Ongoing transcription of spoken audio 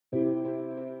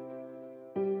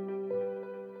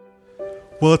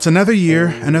Well, it's another year,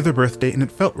 another birthday, and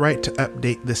it felt right to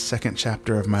update this second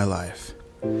chapter of my life.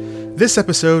 This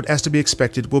episode, as to be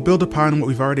expected, will build upon what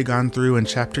we've already gone through in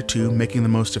Chapter 2, Making the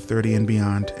Most of 30 and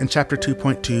Beyond, and Chapter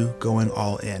 2.2, Going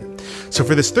All In. So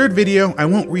for this third video, I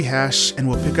won't rehash, and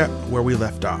we'll pick up where we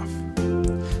left off.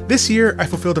 This year, I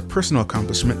fulfilled a personal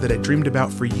accomplishment that I dreamed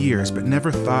about for years, but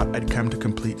never thought I'd come to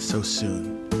complete so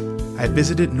soon. I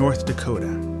visited North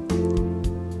Dakota.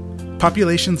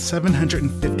 Population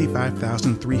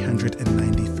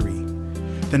 755,393.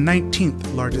 The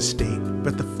 19th largest state,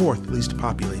 but the 4th least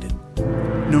populated.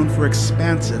 Known for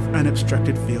expansive,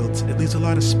 unobstructed fields, it leaves a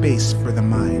lot of space for the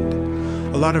mind.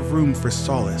 A lot of room for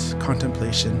solace,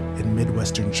 contemplation, and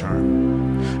Midwestern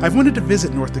charm. I've wanted to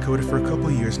visit North Dakota for a couple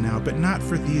years now, but not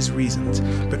for these reasons,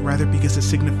 but rather because to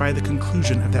signify the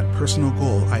conclusion of that personal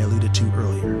goal I alluded to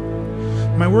earlier.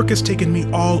 My work has taken me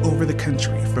all over the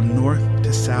country, from north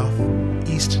to south,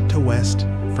 east to west,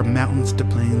 from mountains to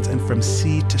plains, and from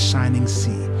sea to shining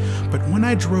sea. But when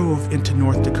I drove into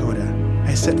North Dakota,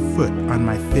 I set foot on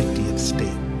my 50th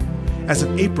state. As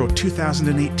of April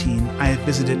 2018, I have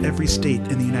visited every state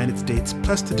in the United States,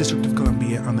 plus the District of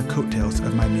Columbia on the coattails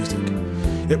of my music.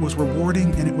 It was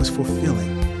rewarding and it was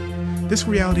fulfilling. This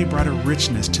reality brought a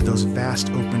richness to those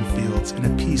vast open fields and a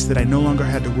peace that I no longer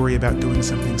had to worry about doing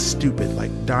something stupid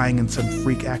like dying in some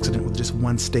freak accident with just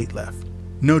one state left.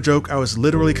 No joke, I was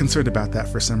literally concerned about that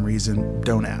for some reason,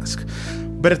 don't ask.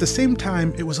 But at the same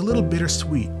time, it was a little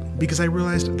bittersweet because I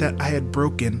realized that I had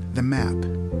broken the map.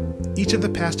 Each of the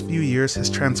past few years has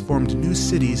transformed new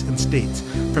cities and states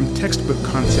from textbook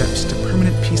concepts to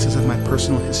permanent pieces of my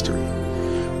personal history.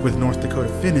 With North Dakota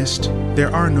finished,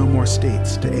 there are no more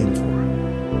states to aim for.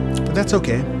 But that's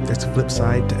okay, there's a flip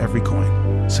side to every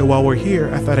coin. So while we're here,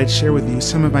 I thought I'd share with you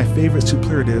some of my favorite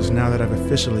superlatives now that I've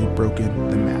officially broken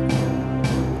the map.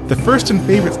 The first and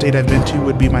favorite state I've been to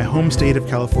would be my home state of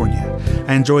California.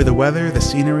 I enjoy the weather, the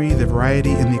scenery, the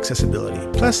variety, and the accessibility.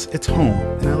 Plus, it's home,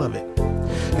 and I love it.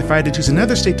 If I had to choose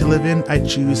another state to live in, I'd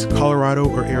choose Colorado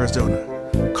or Arizona.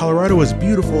 Colorado is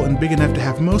beautiful and big enough to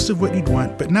have most of what you'd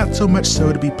want, but not so much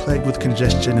so to be plagued with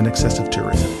congestion and excessive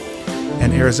tourism.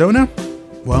 And Arizona?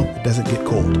 Well, it doesn't get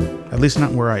cold, at least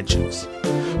not where I'd choose.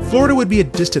 Florida would be a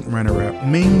distant runner-up,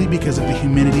 mainly because of the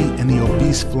humidity and the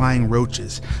obese flying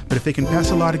roaches, but if they can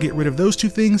pass a law to get rid of those two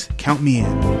things, count me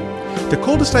in. The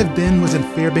coldest I've been was in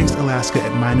Fairbanks, Alaska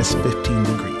at minus 15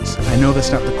 degrees. I know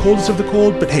that's not the coldest of the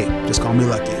cold, but hey, just call me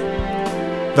lucky.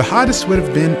 The hottest would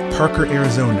have been Parker,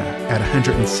 Arizona at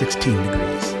 116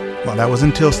 degrees. Well, that was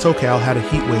until SoCal had a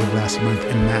heat wave last month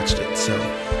and matched it, so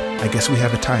I guess we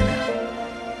have a tie now.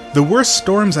 The worst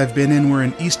storms I've been in were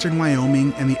in eastern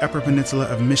Wyoming and the upper peninsula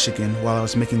of Michigan while I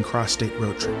was making cross-state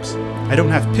road trips. I don't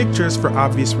have pictures for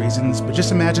obvious reasons, but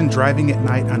just imagine driving at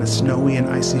night on a snowy and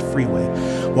icy freeway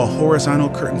while horizontal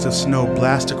curtains of snow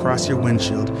blast across your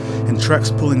windshield and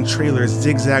trucks pulling trailers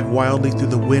zigzag wildly through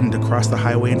the wind across the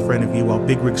highway in front of you while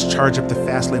big rigs charge up the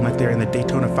fast lane like they're in the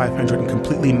Daytona 500 and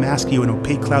completely mask you in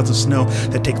opaque clouds of snow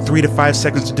that take 3 to 5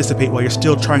 seconds to dissipate while you're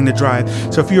still trying to drive.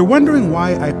 So if you're wondering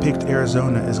why I picked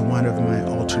Arizona as one of my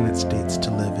alternate states to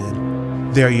live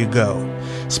in, there you go.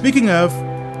 Speaking of,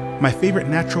 my favorite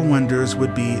natural wonders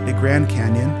would be the Grand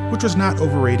Canyon, which was not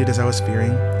overrated as I was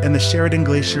fearing, and the Sheridan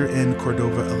Glacier in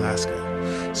Cordova, Alaska.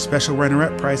 Special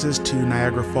runner-up prizes to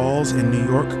Niagara Falls in New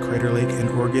York, Crater Lake in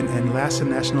Oregon, and Lassen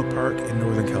National Park in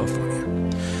Northern California.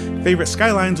 Favorite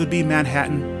skylines would be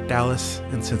Manhattan, Dallas,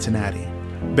 and Cincinnati.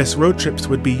 Best road trips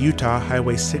would be Utah,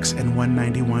 Highway 6 and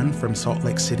 191 from Salt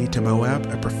Lake City to Moab,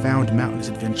 a profound mountainous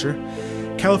adventure.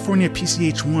 California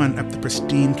PCH-1 up the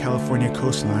pristine California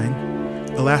coastline.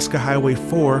 Alaska Highway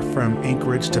 4 from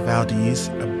Anchorage to Valdez,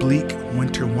 a bleak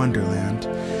winter wonderland.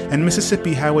 And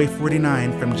Mississippi Highway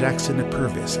 49 from Jackson to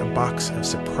Purvis, a box of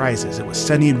surprises. It was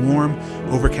sunny and warm,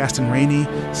 overcast and rainy,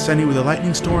 sunny with a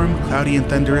lightning storm, cloudy and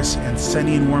thunderous, and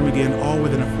sunny and warm again, all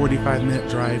within a 45-minute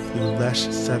drive through lush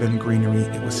southern greenery.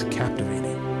 It was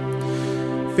captivating.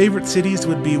 Favorite cities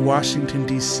would be Washington,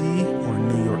 D.C. or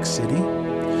New York City.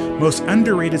 Most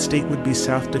underrated state would be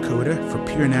South Dakota for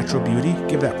pure natural beauty.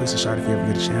 Give that place a shot if you ever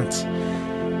get a chance.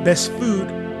 Best food,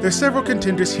 there's several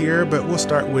contenders here, but we'll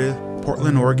start with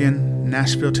Portland, Oregon,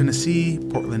 Nashville, Tennessee,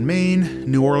 Portland, Maine,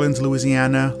 New Orleans,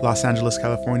 Louisiana, Los Angeles,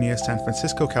 California, San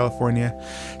Francisco, California,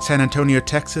 San Antonio,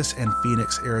 Texas, and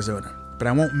Phoenix, Arizona. But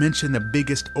I won't mention the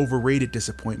biggest overrated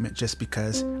disappointment just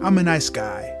because I'm a nice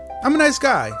guy. I'm a nice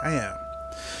guy, I am.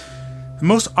 The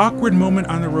most awkward moment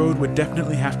on the road would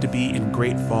definitely have to be in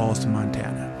Great Falls,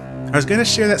 Montana. I was going to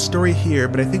share that story here,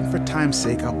 but I think for time's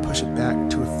sake I'll push it back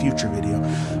to a future video.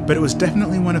 But it was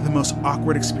definitely one of the most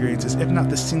awkward experiences, if not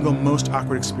the single most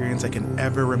awkward experience I can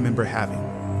ever remember having.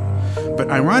 But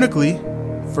ironically,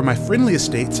 for my friendliest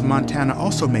states, Montana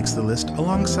also makes the list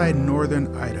alongside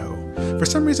northern Idaho. For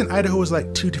some reason, Idaho is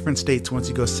like two different states once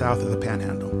you go south of the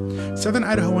Panhandle. Southern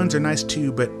Idahoans are nice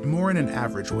too, but more in an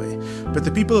average way. But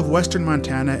the people of western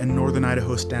Montana and northern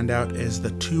Idaho stand out as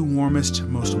the two warmest,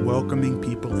 most welcoming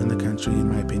people in the country, in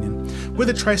my opinion, with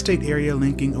the tri-state area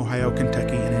linking Ohio,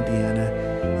 Kentucky, and Indiana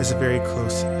is a very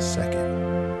close second.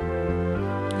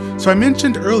 So I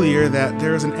mentioned earlier that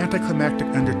there is an anticlimactic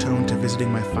undertone to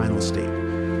visiting my final state.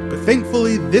 But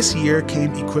thankfully, this year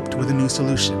came equipped with a new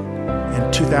solution.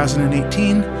 In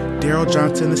 2018, Darryl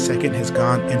Johnson II has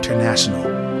gone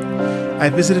international. I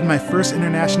visited my first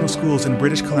international schools in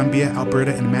British Columbia,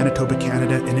 Alberta, and Manitoba,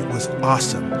 Canada, and it was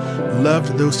awesome.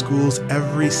 Loved those schools,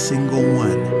 every single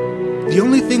one. The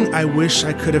only thing I wish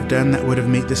I could have done that would have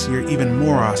made this year even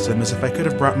more awesome is if I could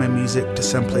have brought my music to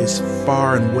someplace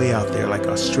far and way out there like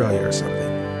Australia or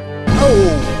something.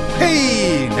 Oh,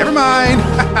 hey, never mind.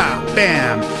 Haha,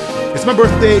 bam. It's my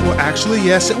birthday. Well, actually,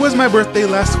 yes, it was my birthday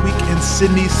last week in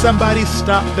Sydney. Somebody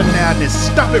stop the madness.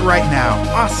 Stop it right now.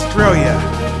 Australia.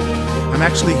 I'm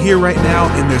actually here right now,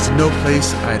 and there's no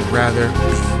place I'd rather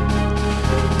be.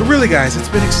 But really, guys, it's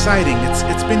been exciting.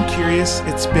 It's been curious,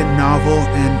 it's been novel,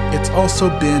 and it's also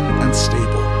been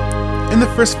unstable. In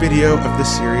the first video of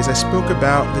this series, I spoke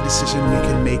about the decision we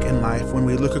can make in life when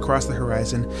we look across the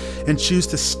horizon and choose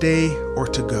to stay or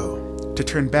to go, to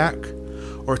turn back,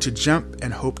 or to jump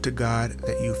and hope to God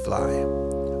that you fly.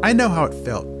 I know how it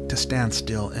felt to stand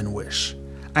still and wish.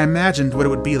 I imagined what it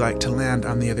would be like to land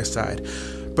on the other side.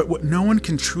 But what no one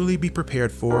can truly be prepared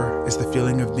for is the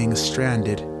feeling of being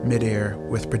stranded midair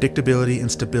with predictability and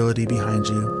stability behind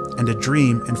you and a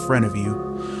dream in front of you,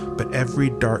 but every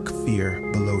dark fear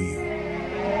below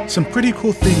you. Some pretty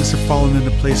cool things have fallen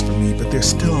into place for me, but there's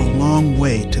still a long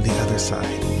way to the other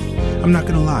side. I'm not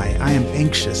gonna lie, I am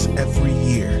anxious every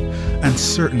year,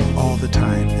 uncertain all the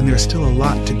time, and there's still a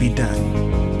lot to be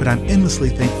done. But I'm endlessly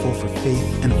thankful for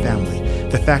faith and family.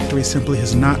 The factory simply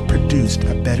has not produced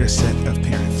a better set of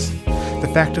parents.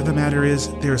 The fact of the matter is,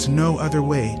 there is no other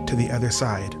way to the other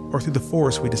side, or through the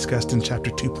forest we discussed in chapter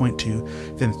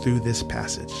 2.2, than through this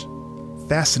passage.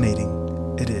 Fascinating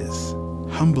it is,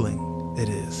 humbling it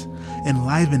is,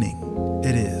 enlivening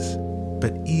it is,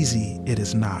 but easy it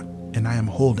is not, and I am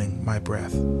holding my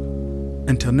breath.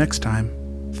 Until next time,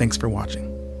 thanks for watching.